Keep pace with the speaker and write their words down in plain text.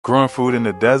Growing food in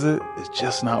the desert is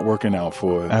just not working out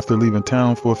for us. After leaving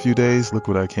town for a few days, look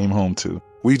what I came home to.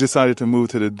 We decided to move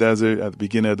to the desert at the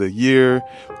beginning of the year.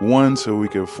 1, so we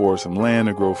could afford some land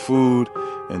to grow food.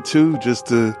 And 2, just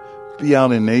to be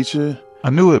out in nature.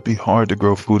 I knew it'd be hard to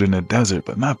grow food in the desert,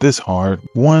 but not this hard.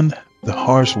 1, the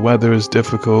harsh weather is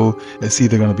difficult. It's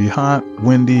either going to be hot,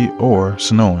 windy, or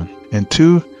snowing. And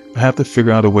 2, I have to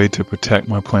figure out a way to protect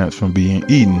my plants from being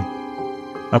eaten.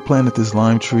 I planted this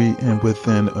lime tree, and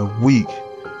within a week,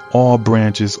 all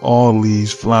branches, all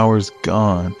leaves, flowers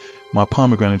gone. My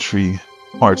pomegranate tree,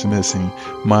 parts missing.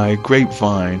 My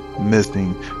grapevine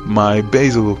missing. My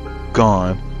basil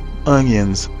gone.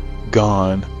 Onions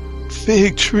gone.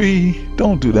 Fig tree,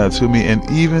 don't do that to me. And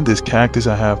even this cactus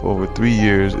I have for over 3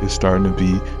 years is starting to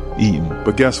be eaten.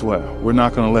 But guess what? We're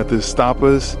not going to let this stop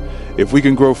us. If we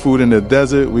can grow food in the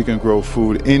desert, we can grow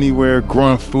food anywhere.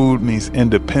 Growing food means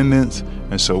independence,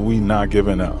 and so we not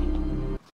giving up.